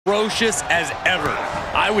ferocious as ever.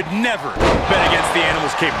 I would never bet against the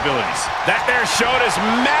animal's capabilities. That there showed as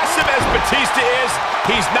massive as Batista is,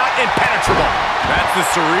 he's not impenetrable. That's the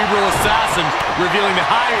cerebral assassin revealing the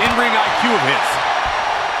high in-ring IQ of his.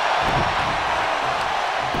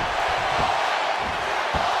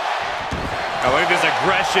 Oh, look at this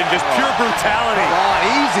aggression, just pure brutality. Come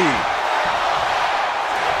on, easy.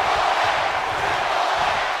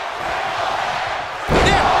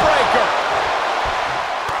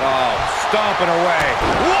 Oh, stomping away.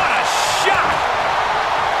 What a shot!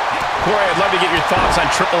 Corey, I'd love to get your thoughts on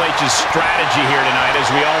Triple H's strategy here tonight. As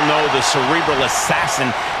we all know, the cerebral assassin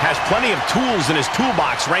has plenty of tools in his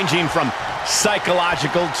toolbox, ranging from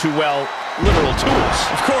psychological to, well, literal tools.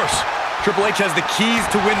 Of course, Triple H has the keys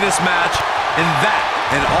to win this match, and that,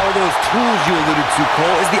 and all those tools you alluded to,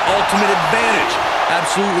 Cole, is the ultimate advantage.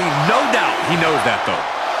 Absolutely no doubt he knows that, though.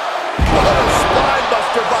 What a spine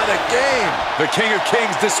buster by the Game. The King of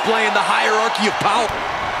Kings displaying the hierarchy of power.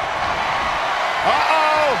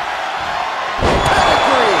 Uh-oh!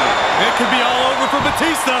 Pedigree. It could be all over for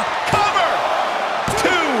Batista. Cover! 2!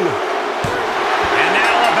 And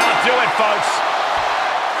that'll about do it, folks.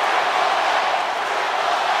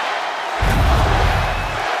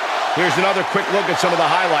 Here's another quick look at some of the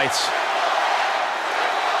highlights.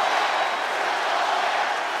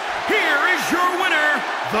 Here is your winner,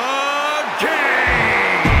 the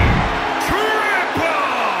King, Triple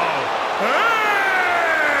H!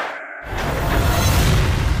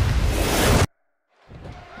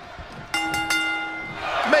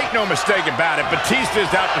 Make no mistake about it, Batista is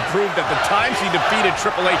out to prove that the times he defeated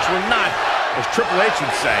Triple H were not, as Triple H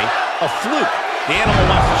would say, a fluke. The animal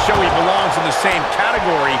wants to show he belongs in the same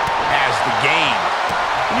category as the Game.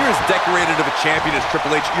 When you're as decorated of a champion as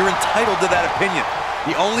Triple H, you're entitled to that opinion.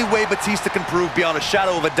 The only way Batista can prove beyond a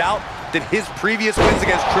shadow of a doubt that his previous wins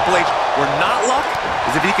against Triple H were not luck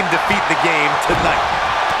is if he can defeat the Game tonight.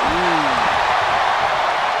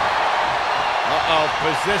 Uh-oh,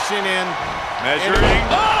 position in. Measuring.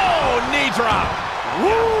 Oh, knee drop.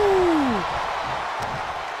 Woo!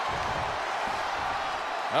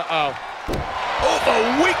 Uh-oh. Oh,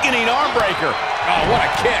 the weakening arm breaker. Oh, what a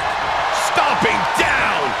kick. Stomping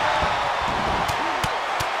down.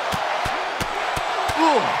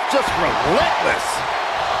 Ooh, just relentless.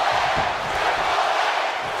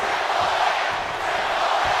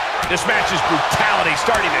 This match's brutality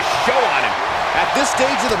starting to show on him. At this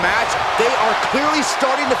stage of the match, they are clearly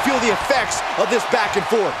starting to feel the effects of this back and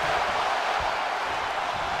forth.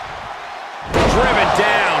 Driven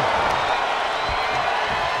down.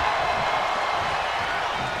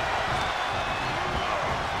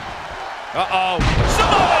 Uh-oh.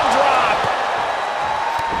 Samoan drop.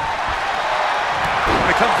 When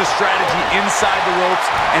it comes to strategy inside the ropes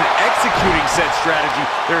and executing said strategy,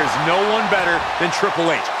 there is no one better than Triple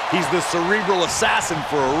H. He's the cerebral assassin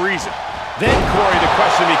for a reason. Then, Corey, the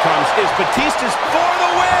question becomes, is Batista's for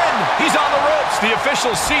the win? He's on the ropes. The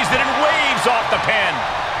official sees it and waves off the pin.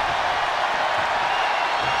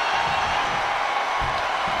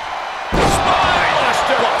 Spine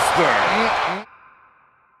buster.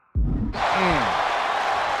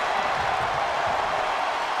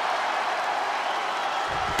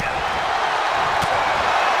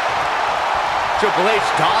 Triple H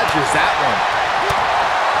dodges that one.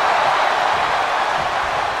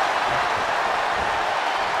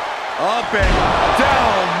 Up and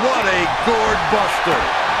down, what a gourd buster.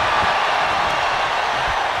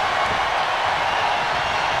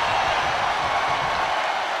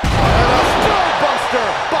 And a skull buster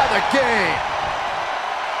by the Game.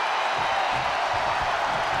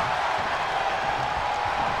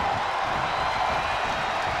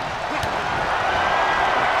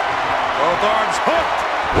 Both arms hooked.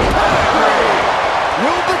 Pedigree.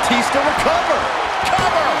 Will Batista recover?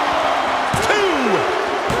 Cover. 2.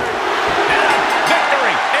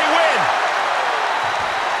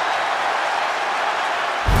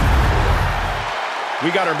 We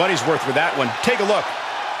got our money's worth with that one. Take a look.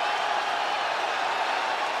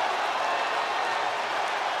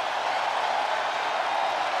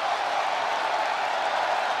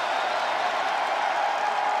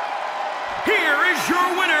 Here is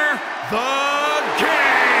your winner, the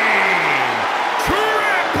King,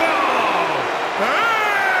 Triple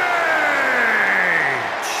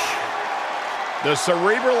H! The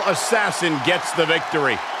cerebral assassin gets the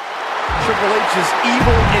victory. Triple H's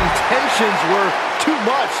evil intentions were too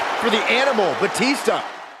much for the animal, Batista.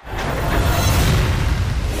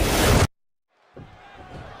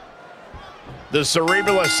 The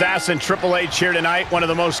cerebral assassin Triple H here tonight, one of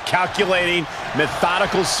the most calculating,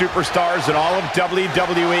 methodical superstars in all of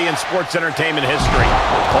WWE and sports entertainment history.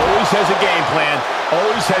 Always has a game plan,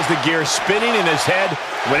 always has the gear spinning in his head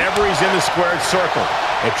whenever he's in the squared circle.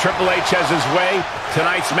 If Triple H has his way,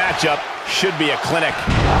 tonight's matchup should be a clinic.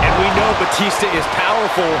 And we know Batista is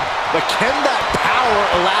powerful, but can that power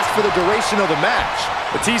last for the duration of the match?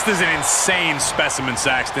 Batista's an insane specimen,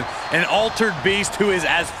 Saxton. An altered beast who is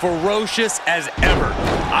as ferocious as ever.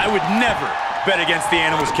 I would never bet against the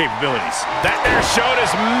animal's capabilities. That there showed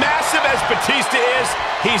as massive as Batista is,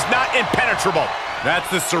 he's not impenetrable. That's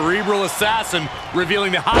the cerebral assassin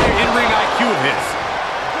revealing the high in-ring IQ of his.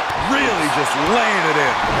 Really just laying it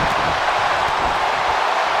in.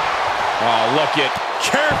 Oh, look at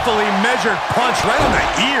Carefully measured punch right on the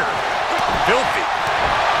ear. Filthy.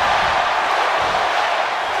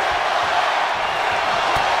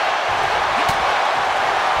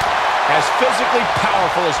 As physically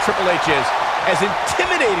powerful as Triple H is, as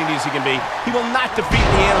intimidating as he can be, he will not defeat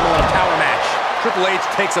the animal in a power match. Triple H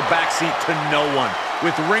takes a backseat to no one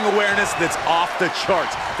with ring awareness that's off the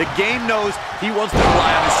charts. The game knows he wants to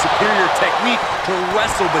rely on his superior technique to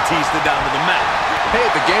wrestle Batista down to the mat. Hey,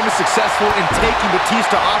 if the game is successful in taking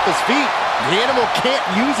Batista off his feet, the animal can't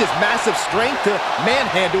use his massive strength to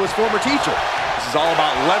manhandle his former teacher. This is all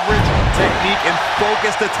about leverage, technique, and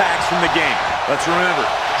focused attacks from the game. Let's remember,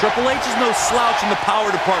 Triple H is no slouch in the power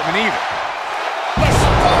department either. The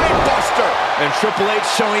spine buster! And Triple H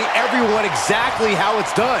showing everyone exactly how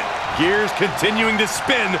it's done. Gears continuing to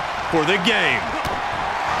spin for the game.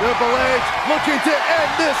 Triple H looking to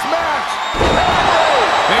end this match.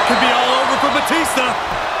 It could be all over for Batista.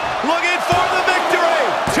 Looking for the victory.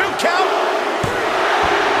 2 count.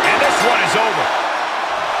 And this one is over.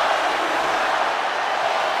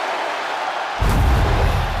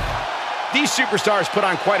 These superstars put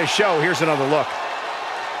on quite a show. Here's another look.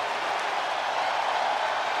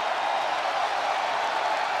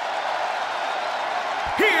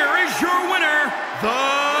 Here is your winner, the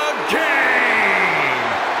Game,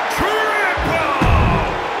 Triple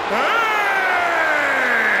H!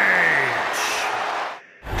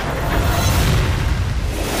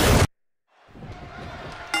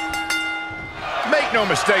 Make no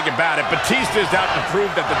mistake about it, Batista is out to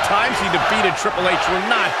prove that the times he defeated Triple H were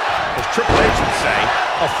not, as Triple H would say,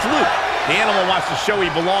 a fluke. The animal wants to show he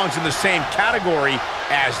belongs in the same category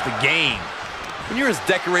as the Game. When you're as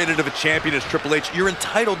decorated of a champion as Triple H, you're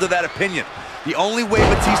entitled to that opinion. The only way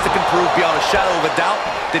Batista can prove beyond a shadow of a doubt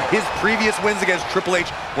that his previous wins against Triple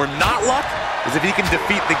H were not luck is if he can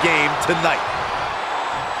defeat the Game tonight.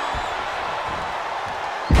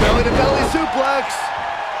 Belly-to-belly suplex.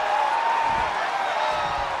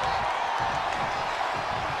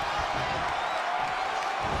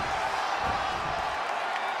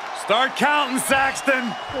 Start counting,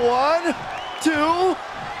 Saxton. 1, 2,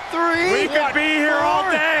 3. We could be here all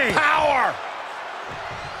day. Power!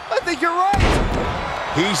 I think you're right.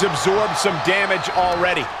 He's absorbed some damage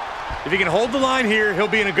already. If he can hold the line here, he'll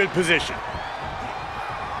be in a good position.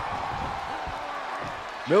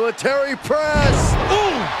 Military press.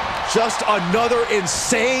 Ooh! Just another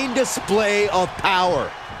insane display of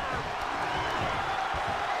power.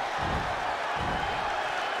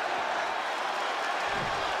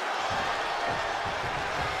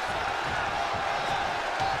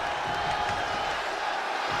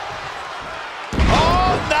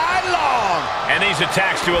 And these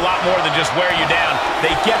attacks do a lot more than just wear you down.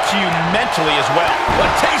 They get to you mentally as well.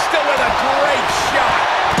 Batista with a great shot.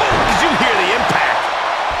 Boom! Did you hear the impact?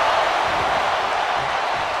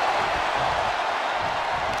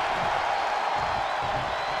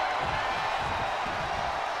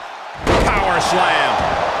 Power slam.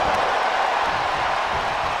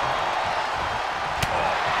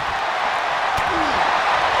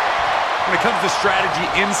 When it comes to strategy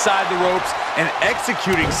inside the ropes and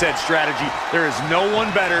executing said strategy, there is no one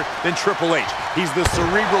better than Triple H. He's the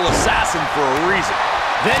cerebral assassin for a reason.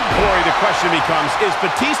 Then, Corey, the question becomes, is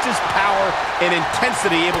Batista's power and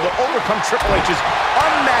intensity able to overcome Triple H's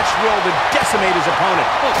unmatched will to decimate his opponent?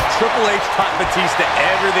 Look, Triple H taught Batista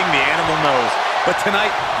everything the animal knows. But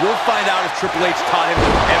tonight, we'll find out if Triple H taught him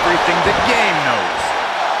everything the Game knows.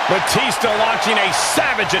 Batista launching a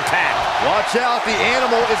savage attack. Watch out, the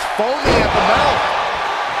animal is foaming at the mouth.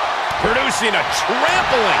 Producing a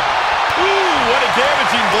trampling. Ooh, what a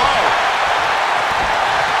damaging blow.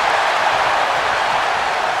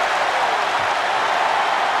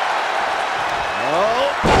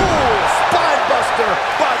 Oh, ooh, spine buster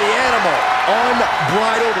by the animal.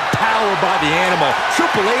 Unbridled power by the animal.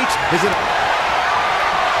 Triple H is in.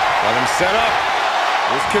 Let him set up.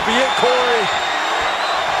 This could be it, Corey.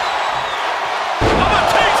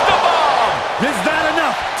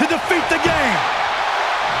 defeat the game.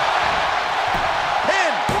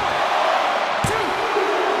 Pin.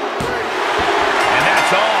 And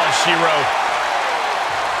that's all she wrote.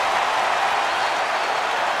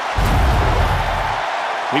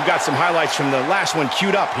 We've got some highlights from the last one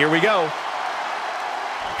queued up. Here we go.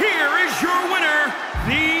 Here is your winner,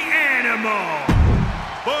 the Animal,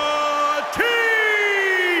 Batista!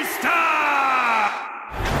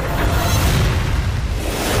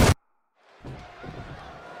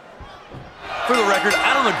 For the record,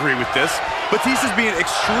 I don't agree with this. Batista's being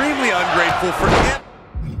extremely ungrateful for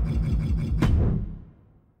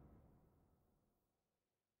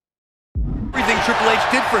everything Triple H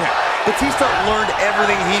did for him. Batista learned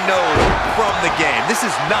everything he knows from the game. This is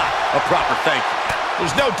not a proper thank you.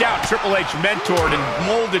 There's no doubt Triple H mentored and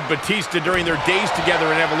molded Batista during their days together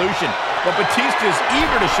in Evolution. But Batista's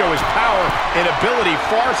eager to show his power and ability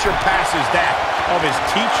far surpasses that of his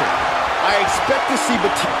teacher. I expect to see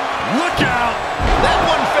Batista. Look out! That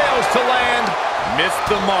one fails to land. Missed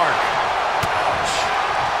the mark.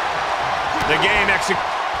 The game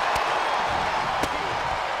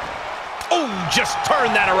Oh, just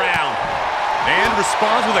turn that around. And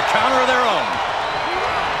responds with a counter of their own.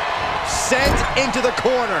 Sent into the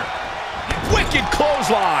corner. Wicked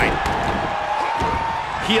clothesline.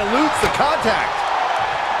 He eludes the contact.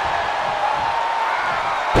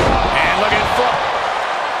 And look at front.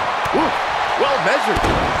 Ooh, well measured.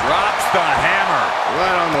 Drops the hammer.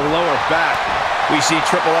 Right on the lower back. We see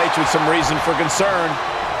Triple H with some reason for concern.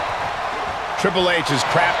 Triple H, as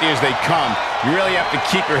crafty as they come, you really have to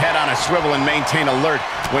keep your head on a swivel and maintain alert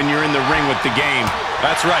when you're in the ring with the game.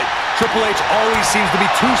 That's right. Triple H always seems to be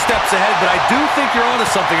 2 steps ahead, but I do think you're onto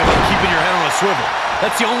something about keeping your head on a swivel.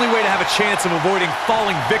 That's the only way to have a chance of avoiding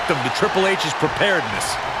falling victim to Triple H's preparedness.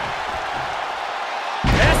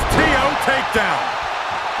 STO takedown.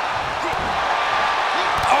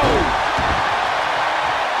 Oh!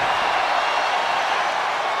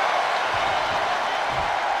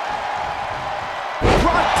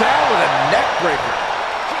 Brought down with a neck breaker.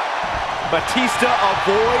 Batista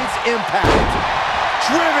avoids impact.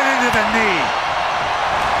 Driven into the knee.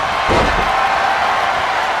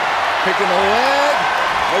 Picking the leg.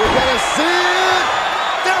 Are we gonna see it?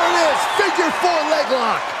 There it is. Figure 4 leg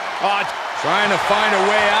lock. Trying to find a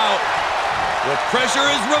way out. The pressure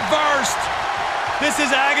is reversed. This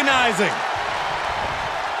is agonizing.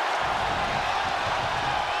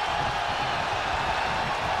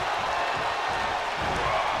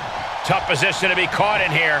 Tough position to be caught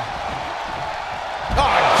in here.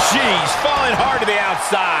 Oh, jeez, falling hard to the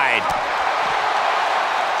outside.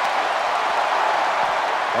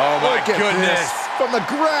 Oh, my Look at goodness. this. From the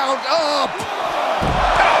ground up.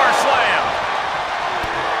 Power slam.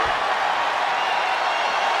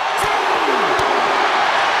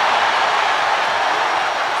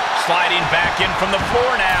 Sliding back in from the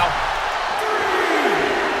floor now.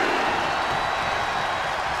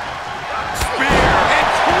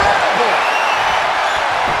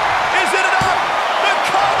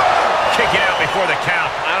 For the count.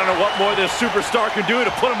 I don't know what more this superstar can do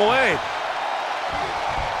to put him away.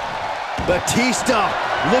 Batista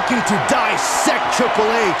looking to dissect Triple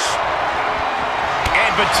H.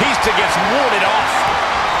 And Batista gets warded off.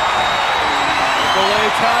 Triple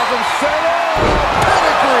H has him set up.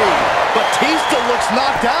 Pedigree. Batista looks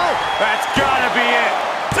knocked out. That's gotta be it.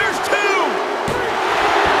 There's 2.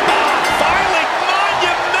 Finally,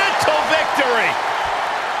 monumental victory.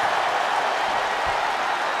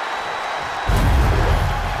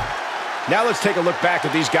 Now let's take a look back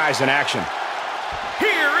at these guys in action.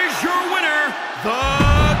 Here is your winner,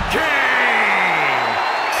 the King,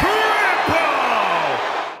 Triple.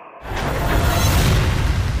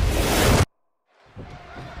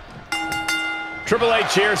 Triple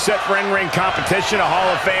H here, set for in-ring competition, a Hall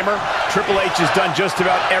of Famer. Triple H has done just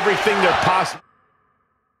about everything there possibly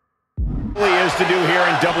is to do here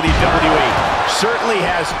in WWE. Certainly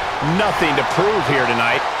has nothing to prove here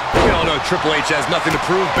tonight. We all know Triple H has nothing to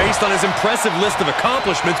prove based on his impressive list of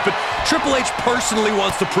accomplishments, but Triple H personally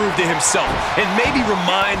wants to prove to himself and maybe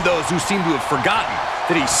remind those who seem to have forgotten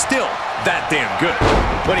that he's still that damn good.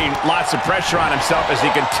 Putting lots of pressure on himself as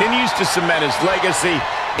he continues to cement his legacy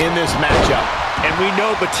in this matchup. And we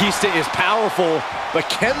know Batista is powerful,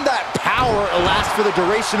 but can that power last for the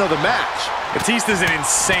duration of the match? Batista's an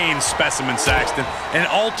insane specimen, Saxton.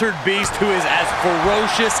 An altered beast who is as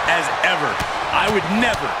ferocious as ever. I would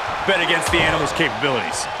never bet against the Animal's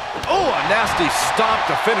capabilities. Oh, a nasty stomp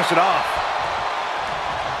to finish it off.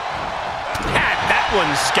 Had that one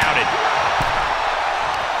scouted.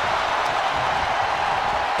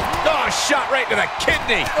 Oh, shot right to the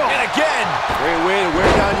kidney. And again. Great way to wear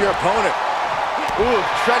down your opponent. Ooh,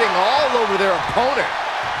 treading all over their opponent.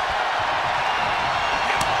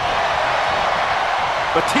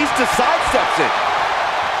 Batista sidesteps it.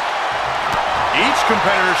 Each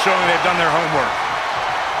competitor showing they've done their homework.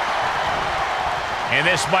 And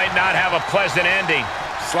this might not have a pleasant ending.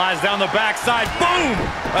 Slides down the backside, boom!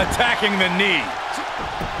 Attacking the knee.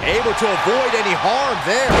 Able to avoid any harm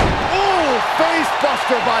there. Ooh, face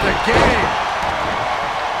buster by the Game.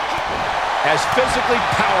 As physically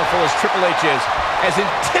powerful as Triple H is, as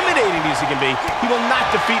intimidating as he can be, he will not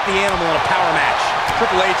defeat the Animal in a power match.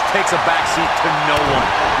 Triple H takes a backseat to no one.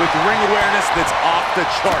 With ring awareness that's off the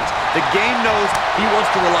charts. The Game knows he wants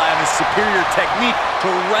to rely on his superior technique to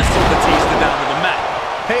wrestle Batista down to the mat.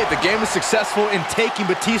 Hey, the Game is successful in taking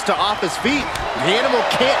Batista off his feet. The Animal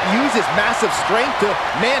can't use his massive strength to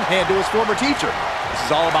manhandle his former teacher. This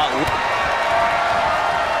is all about...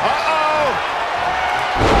 Uh-oh!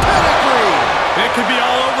 Pedigree! It could be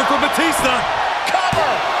all over for Batista.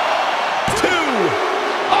 Cover! 2!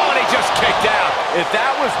 Oh, and he just kicked out. If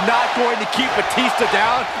that was not going to keep Batista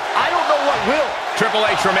down, I don't know what will. Triple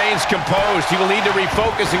H remains composed. He will need to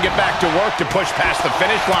refocus and get back to work to push past the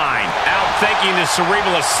finish line. Outthinking the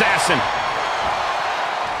cerebral assassin.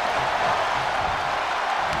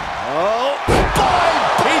 Oh, fine!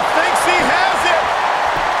 He thinks he has it!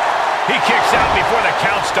 He kicks out before the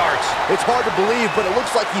count starts. It's hard to believe, but it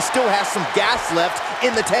looks like he still has some gas left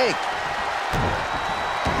in the tank.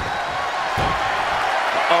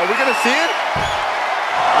 Are we gonna see it?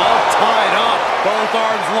 All tied up. Both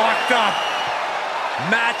arms locked up.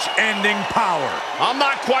 Match-ending power. I'm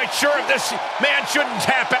not quite sure if this man shouldn't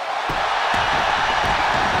tap out.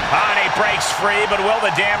 And he breaks free, but will the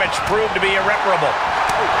damage prove to be irreparable?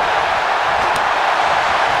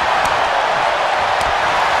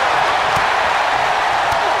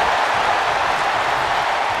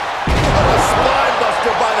 Oh, a spine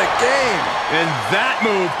buster by the Game. And that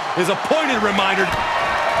move is a pointed reminder.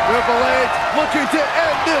 Triple H looking to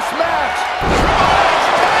end this match.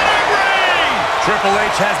 Triple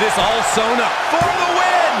H has this all sewn up. For the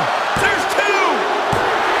win! There's 2!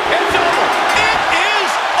 It's over! It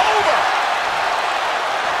is over!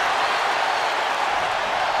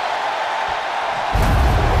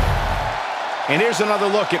 And here's another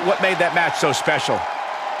look at what made that match so special.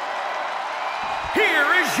 Here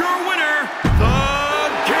is your winner, The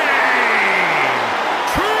Game!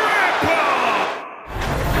 Triple!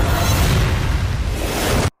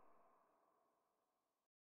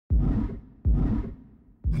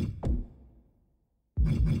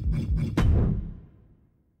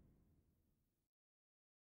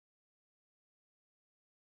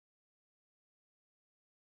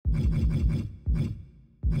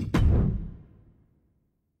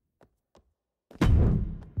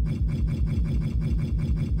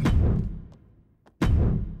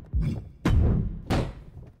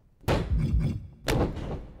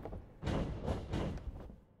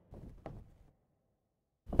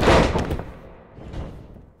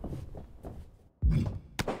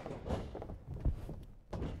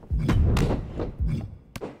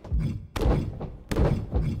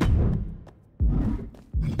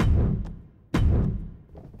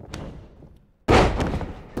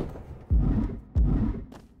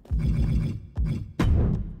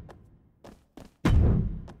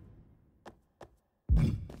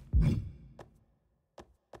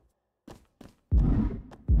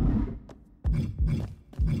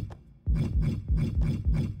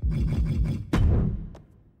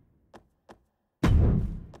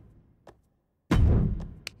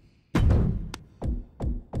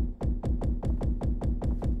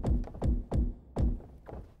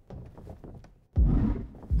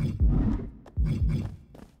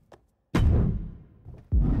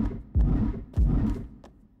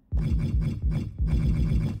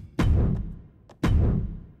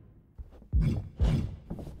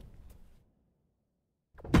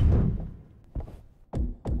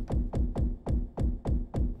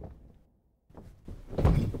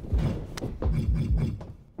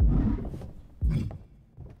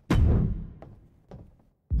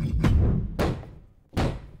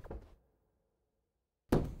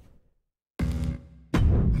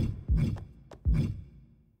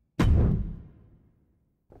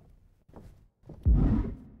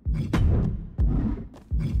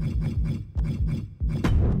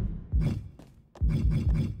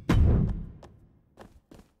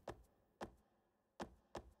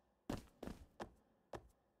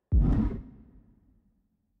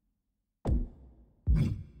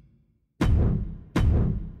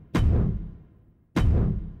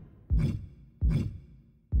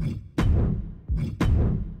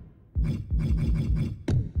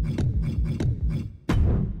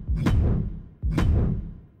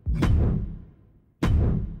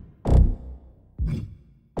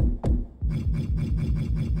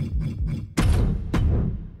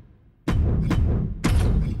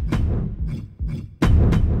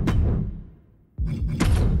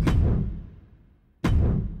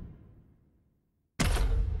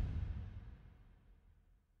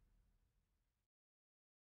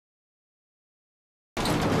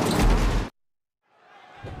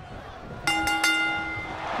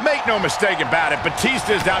 ain't no mistake about it.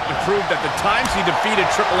 Batista is out to prove that the times he defeated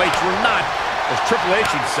Triple H were not, as Triple H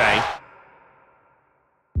would say,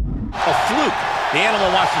 a fluke. The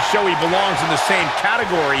Animal wants to show he belongs in the same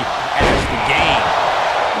category as the Game.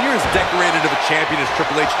 When you're as decorated of a champion as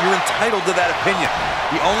Triple H, you're entitled to that opinion.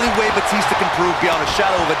 The only way Batista can prove beyond a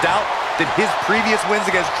shadow of a doubt that his previous wins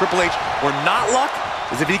against Triple H were not luck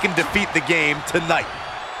is if he can defeat the Game tonight.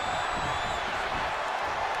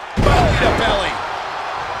 Belly to belly.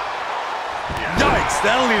 Yikes,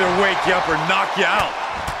 that'll either wake you up or knock you out.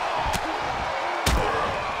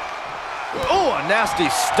 Oh, a nasty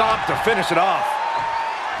stomp to finish it off.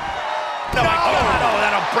 No, oh,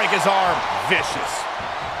 that'll break his arm. Vicious.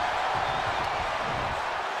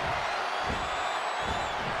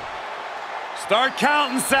 Start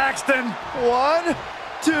counting, Saxton. 1,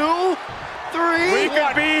 2, 3. We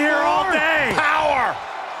could be here all day. Power.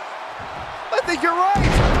 I think you're right.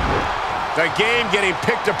 The Game getting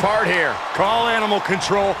picked apart here. Call animal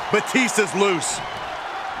control. Batista's loose.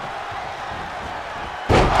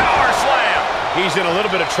 Power slam. He's in a little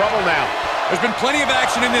bit of trouble now. There's been plenty of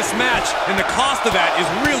action in this match, and the cost of that is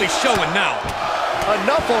really showing now.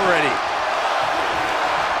 Enough already.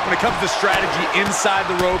 When it comes to strategy inside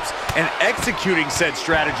the ropes and executing said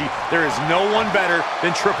strategy, there is no one better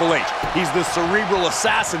than Triple H. He's the cerebral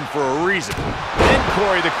assassin for a reason. Then,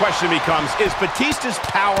 Corey, the question becomes, is Batista's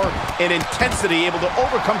power and intensity able to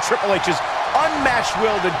overcome Triple H's unmatched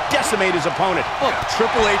will to decimate his opponent? Look,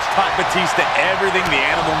 Triple H taught Batista everything the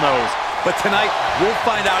Animal knows. But tonight, we'll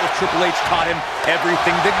find out if Triple H taught him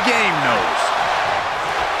everything the Game knows.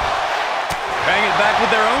 Bang it back with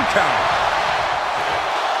their own counter.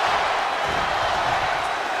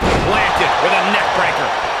 Planted with a neck breaker.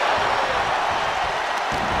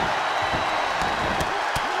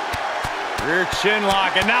 Rear chin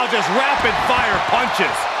lock, and now just rapid fire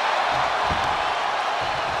punches.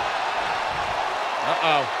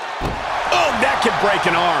 Uh-oh. Oh, that could break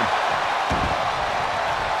an arm.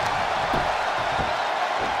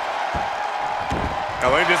 Oh,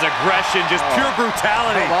 look at this aggression, just pure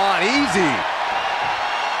brutality. Come on, easy.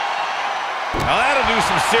 Now that'll do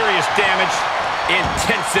some serious damage.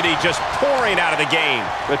 Intensity just pouring out of the Game.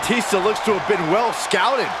 Batista looks to have been well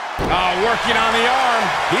scouted. Working on the arm.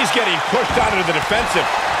 He's getting pushed out into the defensive.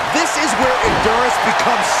 This is where endurance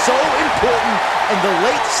becomes so important in the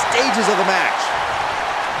late stages of the match.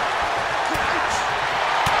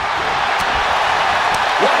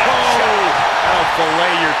 What a shot. That'll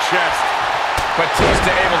fillet your chest.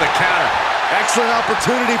 Batista able to counter. Excellent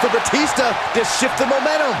opportunity for Batista to shift the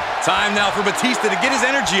momentum. Time now for Batista to get his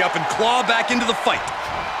energy up and claw back into the fight.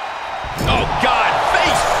 Oh, God,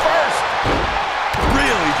 face first.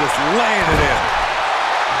 Really just laying it in.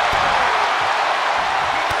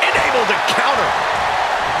 And able to counter.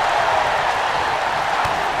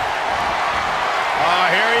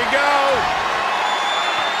 Here you go.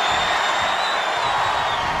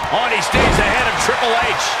 He stays ahead of Triple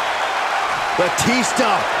H.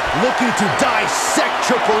 Batista looking to dissect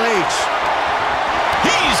Triple H.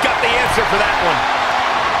 He's got the answer for that one.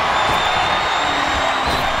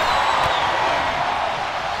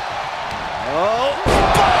 Oh,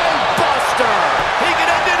 spine buster. He can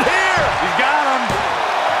end it here. He's got him.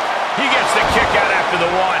 He gets the kick out after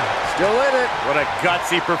the one. Still in it. What a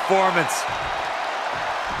gutsy performance.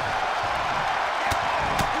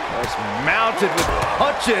 Just mounted with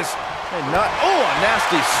punches. And not, oh, a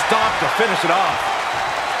nasty stomp to finish it off.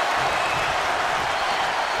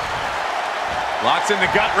 Locks in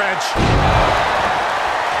the gut wrench.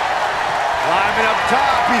 Climbing up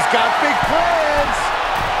top, he's got big plans.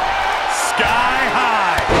 Sky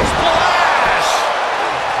high. Splash!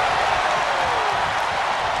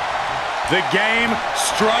 The Game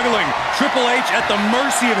struggling. Triple H at the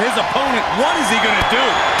mercy of his opponent. What is he going to do?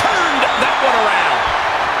 Turned that one around.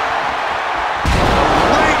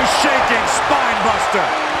 Ring-shaking spine buster.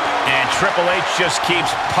 And Triple H just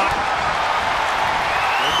keeps popping.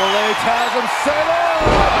 Triple H has him set up.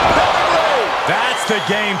 That's the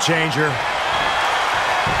game changer.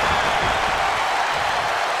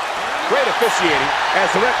 Great officiating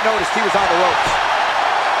as the ref noticed he was on the ropes.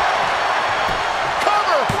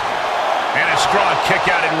 Cover! And a strong kick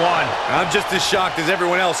out in one. I'm just as shocked as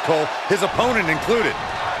everyone else, Cole, his opponent included.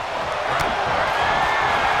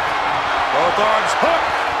 Both arms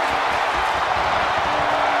hooked.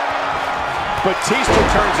 Batista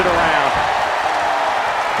turns it around.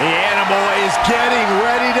 The Animal is getting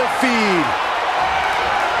ready to feed.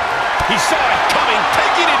 He saw it coming,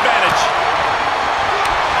 taking advantage.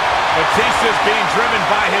 Batista's being driven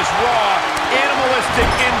by his raw, animalistic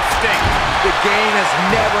instinct. The Game has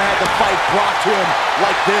never had the fight brought to him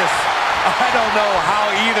like this. I don't know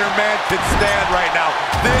how either man can stand right now.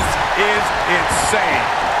 This is insane.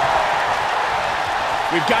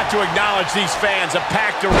 We've got to acknowledge these fans, a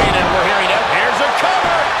packed arena, and we're hearing it. Here's a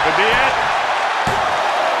cover. Could be it.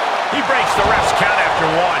 He breaks the ref's count after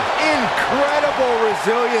one. Incredible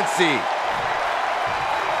resiliency.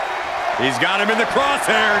 He's got him in the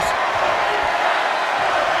crosshairs.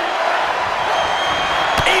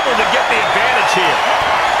 Able to get the advantage here.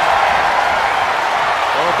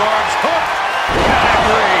 Both arms hooked.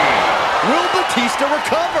 Pedigree. Will Batista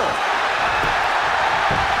recover?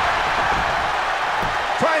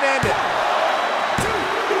 Try and end it.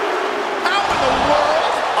 How in the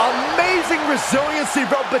world? Amazing resiliency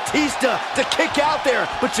from Batista to kick out there,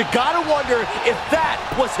 but you gotta wonder if that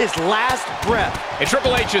was his last breath. And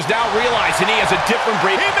Triple H is now realizing he has a different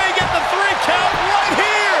breed. He may get the 3 count right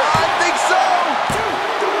here. I think so.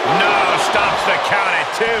 No, stops the count at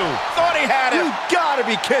 2. Thought he had it. You gotta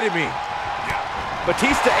be kidding me.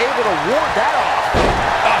 Batista able to ward that off.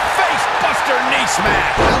 A face buster knee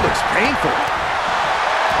smash. That looks painful.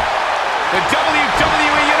 The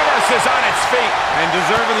WWE Universe is on its feet. And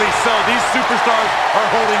deservedly so. These superstars are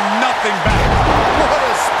holding nothing back. What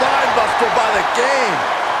a spine buster by the game.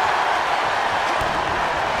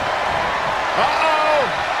 Uh-oh.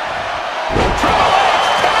 Triple H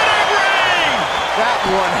pedigree. That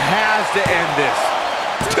one has to end this.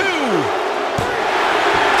 2.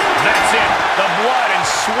 That's it. The blood and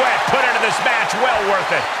sweat put into this match, well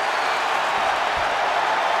worth it.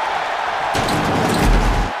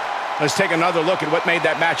 Let's take another look at what made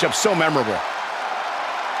that matchup so memorable.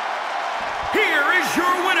 Here is your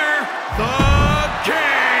winner, The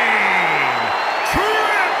King,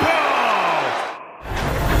 Triple.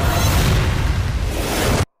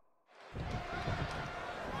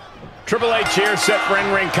 Triple H here, set for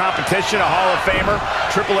in-ring competition, a Hall of Famer.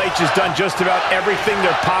 Triple H has done just about everything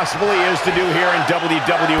there possibly is to do here in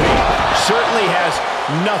WWE. Certainly has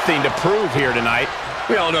nothing to prove here tonight.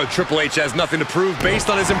 We all know Triple H has nothing to prove based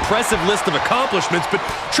on his impressive list of accomplishments, but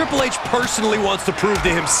Triple H personally wants to prove to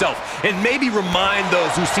himself and maybe remind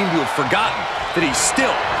those who seem to have forgotten that he's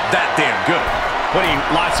still that damn good. Putting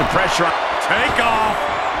lots of pressure on. Take off.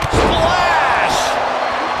 Splash!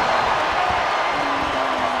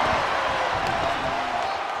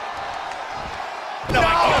 No,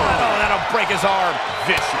 my God. Oh, that'll break his arm.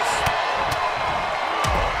 Vicious.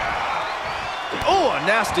 Oh, a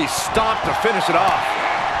nasty stomp to finish it off.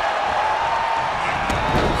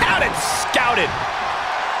 Out and scouted.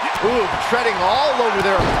 Ooh, treading all over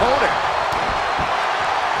their opponent.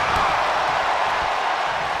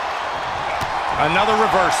 Another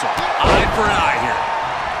reversal. Eye for an eye here.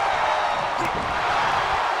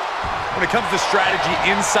 When it comes to strategy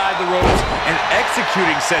inside the ropes and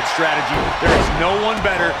executing said strategy, there is no one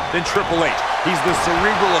better than Triple H. He's the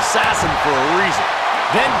cerebral assassin for a reason.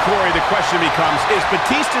 Then, Corey, the question becomes, is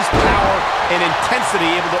Batista's power and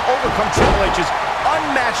intensity able to overcome Triple H's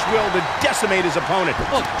unmatched will to decimate his opponent?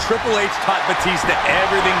 Look, Triple H taught Batista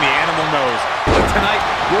everything the animal knows. But tonight,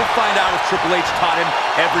 we'll find out if Triple H taught him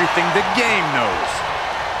everything the game knows.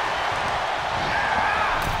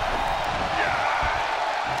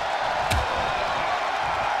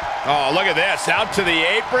 Oh, look at this. Out to the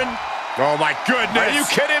apron. Oh, my goodness. Are you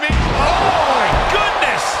kidding me? Oh, my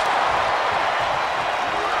goodness.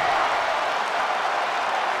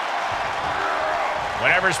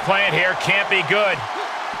 Whatever's playing here can't be good.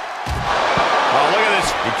 Oh, look at this.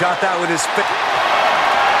 He caught that with his face.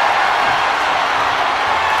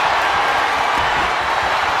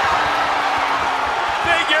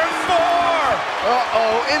 Figure 4.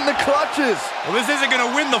 Uh-oh, in the clutches. Well, this isn't going to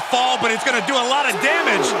win the fall, but it's going to do a lot of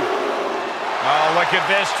damage. Oh, look at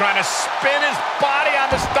this. Trying to spin his body on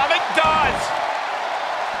the stomach. Does.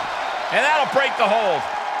 And that'll break the hold.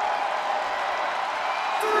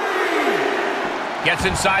 Gets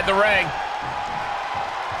inside the ring.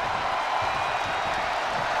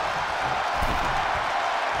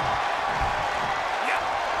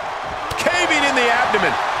 Caving in the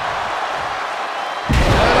abdomen.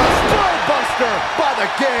 And a spine buster by the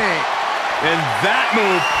game. And that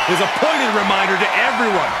move is a pointed reminder to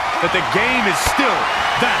everyone that the game is still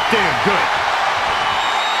that damn good.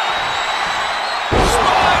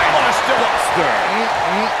 Spine buster.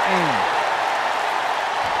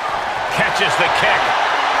 Catches the kick.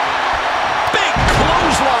 Big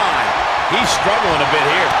clothesline. He's struggling a bit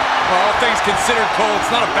here. Well, all things considered, Cole,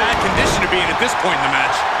 it's not a bad condition to be in at this point in the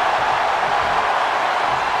match.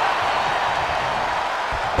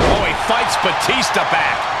 Oh, he fights Batista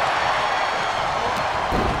back.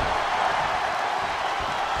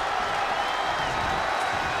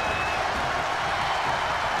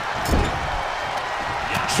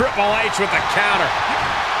 Triple H with the counter.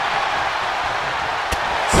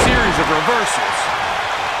 Series of reversals.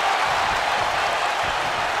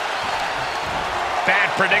 Bad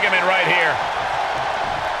predicament right here.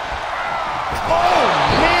 Oh,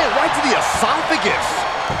 man, right to the esophagus.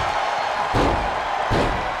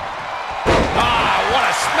 Ah, what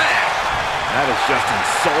a smack. That is just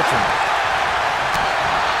insulting.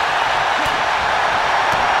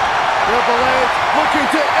 Triple H looking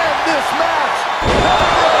to end this match.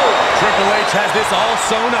 Triple H has this all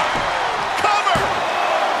sewn up. Cover.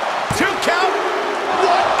 2 count.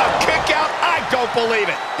 What a kick out. I don't believe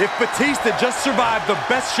it. If Batista just survived the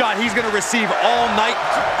best shot he's going to receive all night,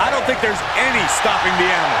 I don't think there's any stopping the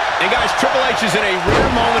animal. And guys, Triple H is in a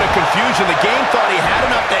rare moment of confusion. The game thought he had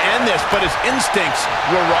enough to end this, but his instincts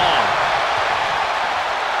were wrong.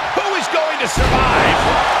 Who is going to survive?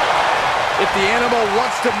 If the animal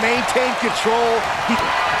wants to maintain control, he...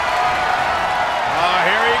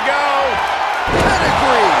 Here you go.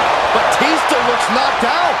 Pedigree! Batista looks knocked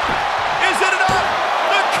out. Is it enough?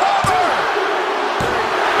 The cover!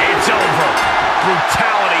 It's over.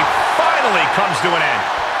 Brutality finally comes to an end.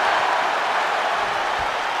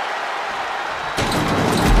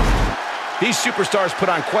 These superstars put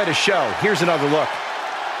on quite a show. Here's another look.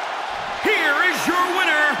 Here is your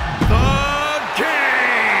winner, The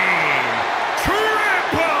Game,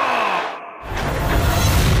 Triple.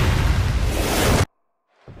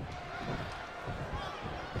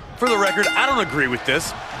 For the record, I don't agree with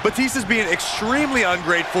this. Batista's being extremely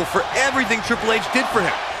ungrateful for everything Triple H did for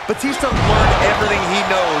him. Batista learned everything he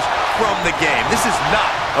knows from the game. This is not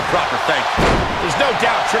a proper thank you. There's no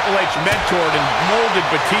doubt Triple H mentored and molded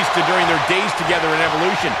Batista during their days together in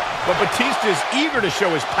Evolution. But Batista is eager to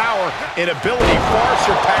show his power and ability far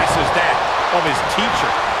surpasses that of his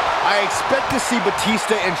teacher. I expect to see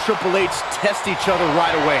Batista and Triple H test each other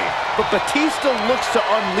right away. But Batista looks to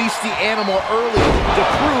unleash the animal early to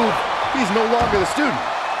prove he's no longer the student.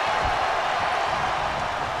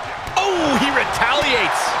 Oh, he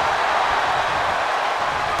retaliates.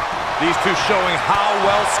 These two showing how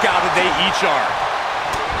well scouted they each are.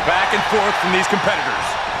 Back and forth from these competitors.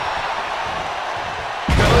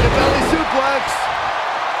 Belly-to-belly suplex.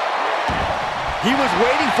 He was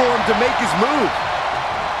waiting for him to make his move.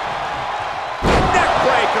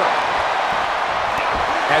 Neckbreaker.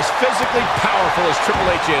 As physically powerful as Triple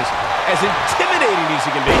H is, as intimidating as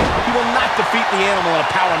he can be, he will not defeat the animal in a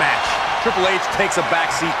power match. Triple H takes a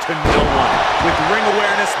backseat to no one with ring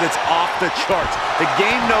awareness that's off the charts. The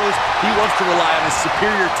game knows he wants to rely on his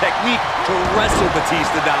superior technique to wrestle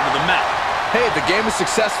Batista down to the mat. Hey, the game is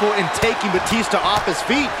successful in taking Batista off his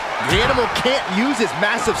feet. The animal can't use his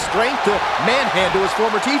massive strength to manhandle his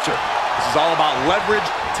former teacher. This is all about leverage,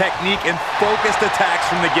 technique, and focused attacks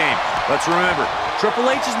from the game. Let's remember, Triple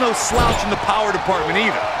H is no slouch in the power department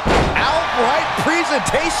either. Outright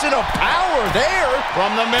presentation of power there.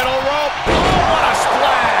 From the middle rope. Oh, what a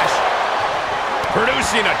splash.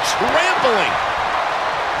 Producing a trampling.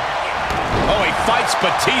 Oh, he fights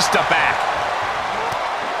Batista back.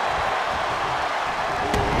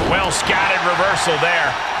 Well scouted reversal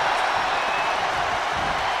there.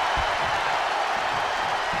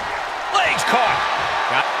 Legs caught.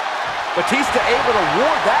 Batista able to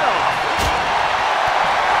ward that off.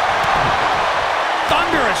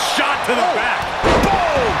 Thunderous shot to the back.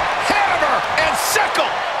 Boom! Hammer and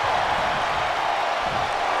sickle.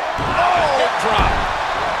 Oh, hip drop.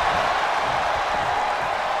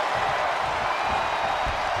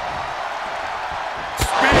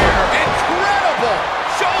 Spear. Incredible.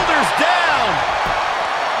 Shoulders down.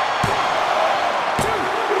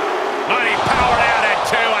 Oh, he powered out at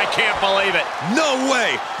 2. I can't believe it. No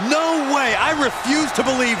way. No way. I refuse to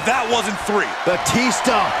believe that wasn't 3.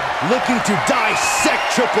 Batista looking to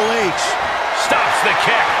dissect Triple H. Stops the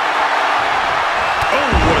kick. Oh,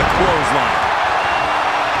 what a clothesline.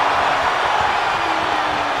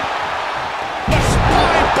 The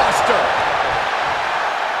spine buster.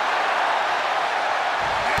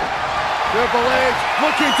 Triple H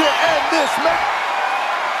looking to end this match.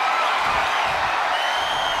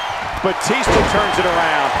 Batista turns it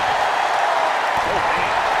around.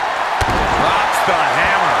 Drops the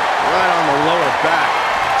hammer. Right on the lower back.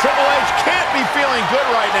 Triple H can't be feeling good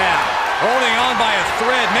right now. Holding on by a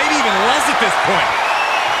thread, maybe even less at this point.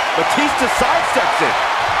 Batista sidesteps it.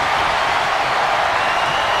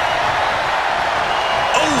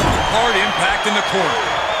 Oh, hard impact in the corner.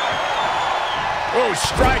 Oh,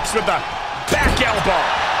 strikes with the back elbow.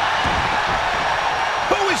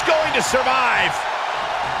 Who is going to survive?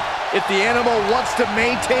 If the animal wants to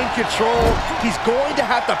maintain control, he's going to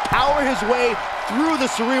have to power his way through the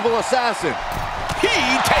cerebral assassin. He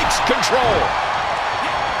takes control.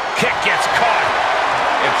 Kick gets caught.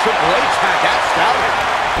 And Triple H had that scouted.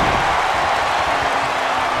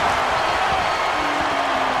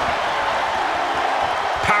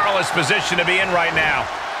 Powerless position to be in right now.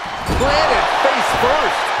 Planted face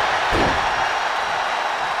first.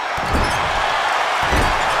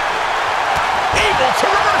 Able to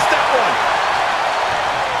reverse that one.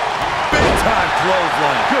 Big time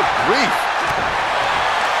clothesline. Good grief.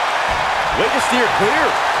 Way to steer clear.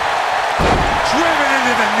 Driven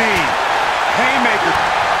into the knee. Haymaker.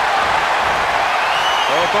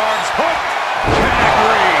 Both arms hooked.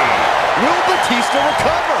 Pedigree. Will Batista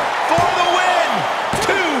recover? For the win.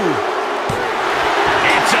 2.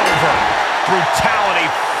 It's over. Brutality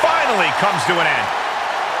finally comes to an end.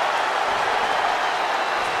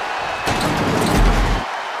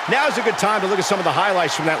 Now's a good time to look at some of the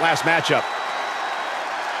highlights from that last matchup.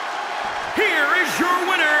 Here is your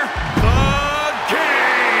winner, The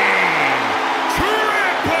King,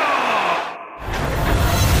 Triple.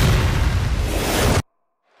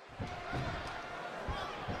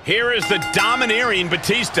 Here is the domineering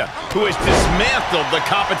Batista, who has dismantled the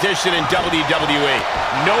competition in WWE.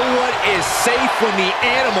 No one is safe when the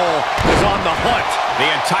animal is on the hunt. The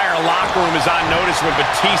entire locker room is on notice when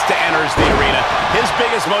Batista enters the arena. His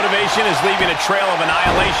biggest motivation is leaving a trail of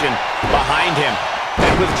annihilation behind him.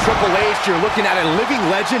 And with Triple H, you're looking at a living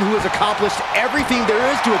legend who has accomplished everything there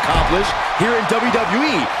is to accomplish here in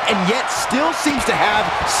WWE, and yet still seems to have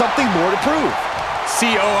something more to prove.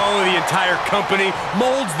 COO of the entire company,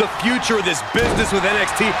 molds the future of this business with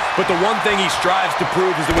NXT, but the one thing he strives to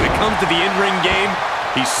prove is that when it comes to the in-ring game,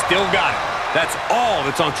 he's still got it. That's all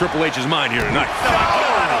that's on Triple H's mind here tonight.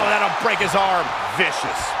 Oh, that'll break his arm.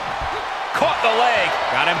 Vicious. Caught the leg.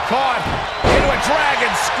 Got him caught. Into a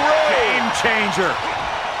dragon screw. Game changer.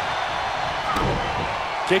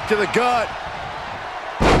 Kick to the gut.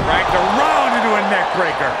 Dragged around into a neck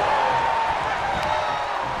breaker.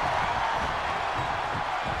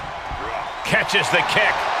 Catches the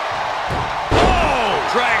kick. Oh!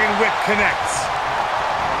 Dragon whip connects.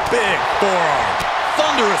 Big forearm.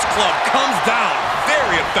 Thunderous club comes down.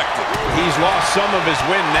 Very effective. He's lost some of his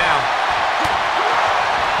win now.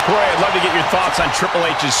 Corey, I'd love to get your thoughts on Triple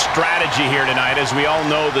H's strategy here tonight. As we all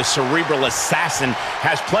know, the cerebral assassin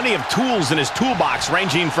has plenty of tools in his toolbox,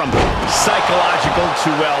 ranging from psychological to,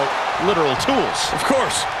 well, literal tools. Of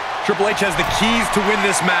course, Triple H has the keys to win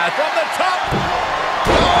this match. From the top.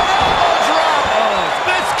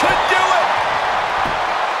 This could do it.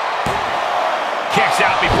 Kicks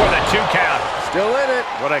out before the 2 count. Still in it.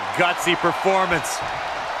 What a gutsy performance.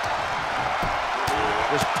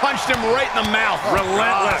 Just punched him right in the mouth.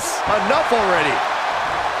 Relentless. Enough already.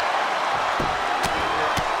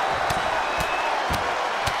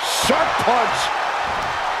 Sharp punch.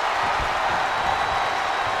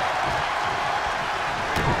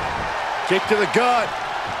 Kick to the gut.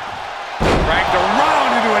 Dragged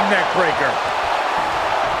around into a neck breaker.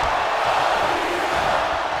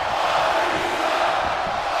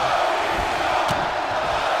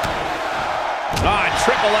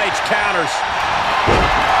 Triple H counters.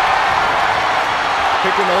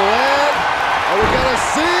 Kicking the leg. Are we gonna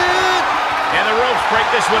see it? And the ropes break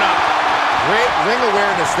this one up. Great ring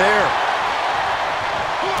awareness there.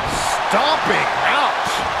 Stomping. Ouch.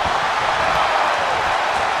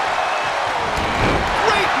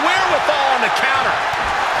 Great wherewithal on the counter.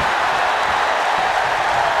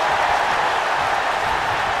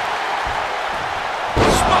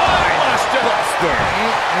 Spine buster.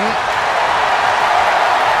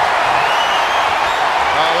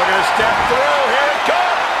 Step through, here it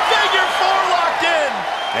comes. Figure 4 locked in.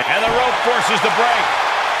 And the rope forces the break.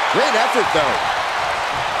 Great effort, though.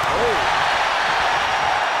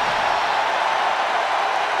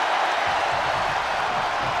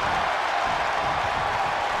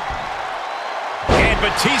 And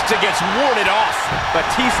Batista gets warded off.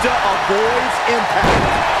 Batista avoids impact.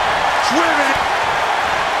 Driven.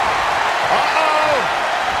 Uh-oh.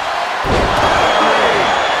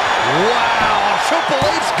 Wow. Triple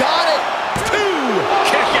H got it. 2.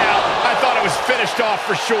 Kick out. I thought it was finished off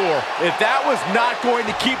for sure. If that was not going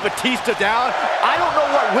to keep Batista down, I don't know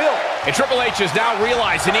what will. And Triple H is now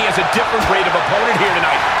realizing he has a different breed of opponent here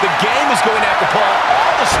tonight. The game is going to have to pull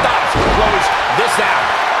all the stops to close this out.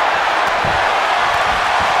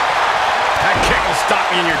 That kick will stop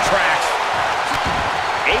you in your tracks.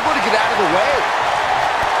 Able to get out of the way.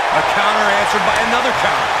 A counter answered by another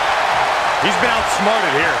counter. He's been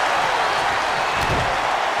outsmarted here.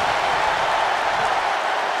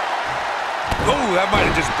 Oh, that might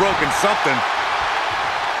have just broken something.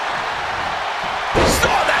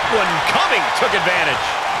 Saw that one coming. Took advantage.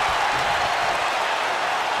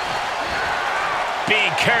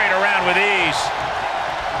 Big carried around with ease.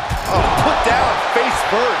 Oh, put down face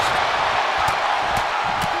first.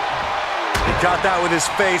 He got that with his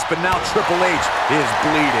face, but now Triple H is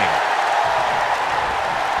bleeding.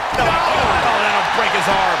 Oh, that'll break his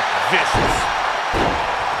arm. Vicious.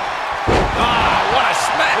 Ah, what a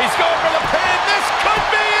smash. He's going for the pin. This could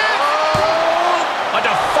be it. Oh. A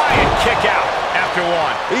defiant kick out after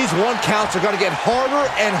one. These 1 counts are going to get harder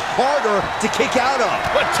and harder to kick out of.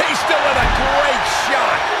 Batista with a great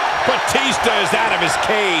shot. Batista is out of his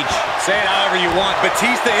cage. Say it however you want.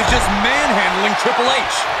 Batista is just manhandling Triple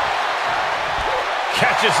H.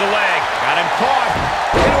 Catches the leg. Got him caught.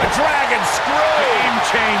 Into a dragon screw. Game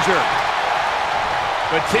changer.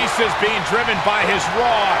 Batista's being driven by his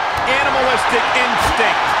raw, animalistic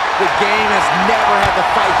instinct. The game has never had the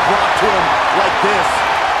fight brought to him like this.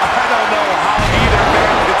 I don't know how either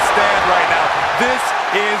man could stand right now. This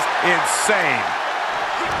is insane.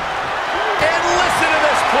 And listen to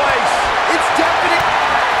this place. It's definite.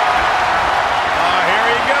 Here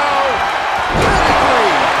we go.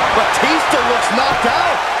 Pedigree. Batista looks knocked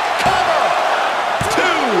out. Cover. 2.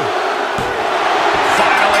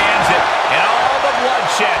 Finally ends it. And all the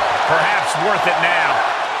bloodshed, perhaps worth it now.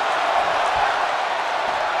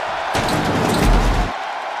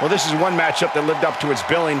 Well, this is one matchup that lived up to its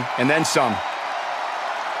billing, and then some.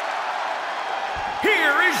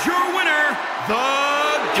 Here is your winner, the